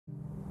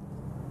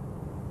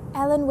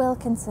Ellen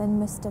Wilkinson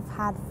must have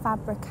had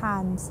fabric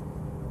hands,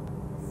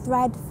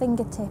 thread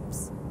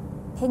fingertips,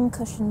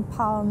 pincushion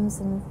palms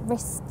and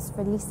wrists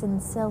releasing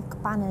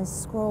silk banners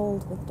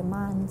scrawled with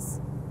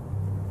demands.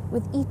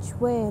 With each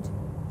word,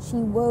 she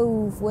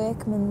wove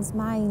workmen's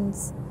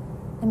minds,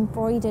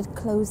 embroidered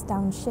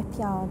closed-down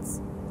shipyards,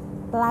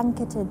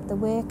 blanketed the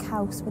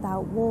workhouse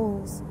without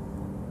walls,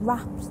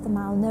 wrapped the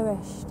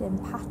malnourished in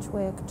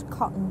patchworked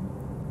cotton.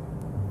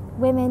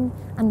 Women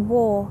and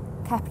war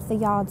kept the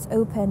yards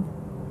open.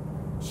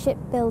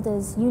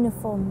 Shipbuilders'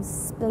 uniforms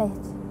split.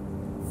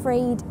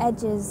 Frayed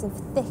edges of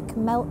thick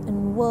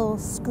Melton wool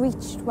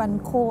screeched when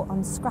caught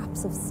on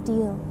scraps of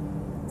steel.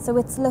 So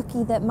it's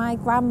lucky that my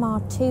grandma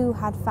too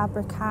had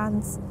fabric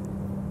hands,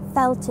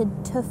 felted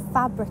tough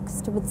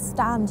fabrics to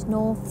withstand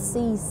North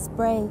Sea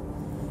spray,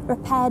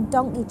 repaired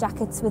donkey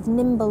jackets with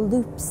nimble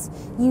loops,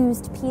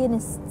 used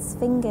pianists'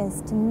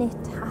 fingers to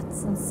knit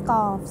hats and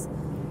scarves,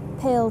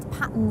 pearled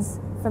patterns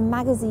from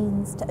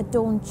magazines to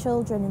adorn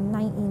children in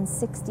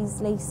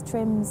 1960s lace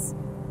trims.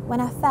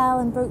 When I fell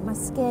and broke my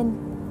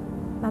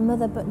skin, my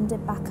mother buttoned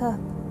it back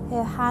up,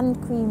 her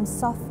hand cream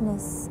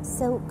softness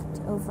silked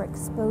over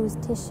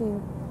exposed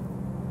tissue,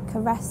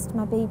 caressed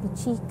my baby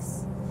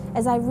cheeks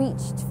as I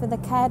reached for the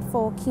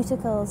cared-for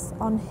cuticles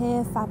on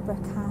her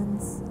fabric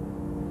hands.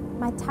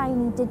 My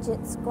tiny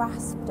digits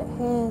grasped at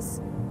hers.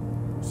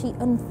 She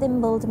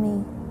unthimbled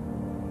me,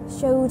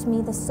 showed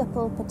me the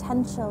supple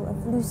potential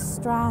of loose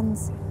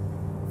strands.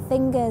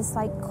 Fingers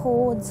like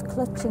cords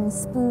clutching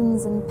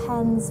spoons and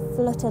pens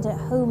fluttered at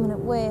home and at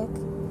work,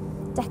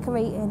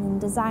 decorating and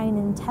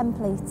designing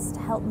templates to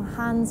help my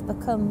hands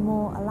become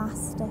more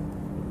elastic.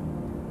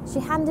 She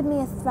handed me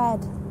a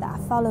thread that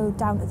I followed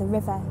down to the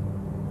river.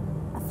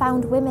 I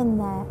found women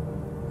there,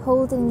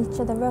 holding each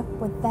other up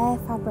with their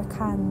fabric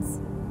hands,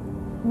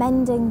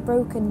 mending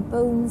broken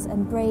bones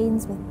and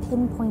brains with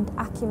pinpoint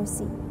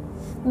accuracy,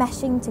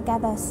 meshing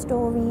together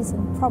stories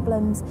and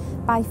problems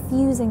by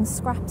fusing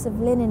scraps of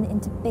linen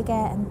into bigger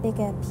and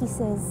bigger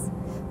pieces,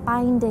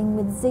 binding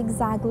with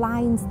zigzag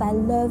lines their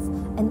love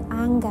and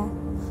anger,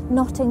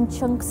 knotting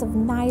chunks of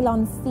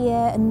nylon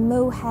fear and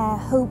mohair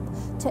hope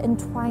to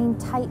entwine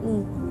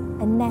tightly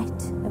a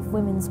net of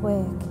women's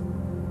work.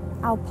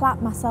 I'll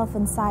plait myself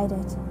inside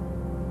it,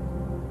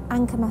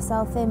 anchor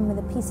myself in with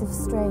a piece of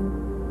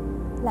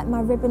string, let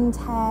my ribboned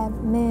hair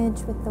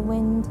merge with the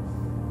wind,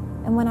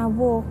 and when I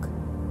walk,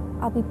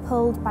 I'll be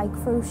pulled by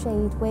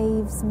crocheted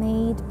waves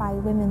made by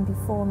women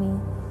before me.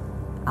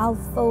 I'll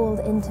fold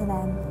into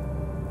them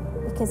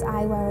because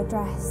I wear a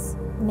dress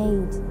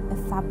made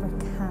of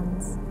fabric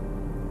hands.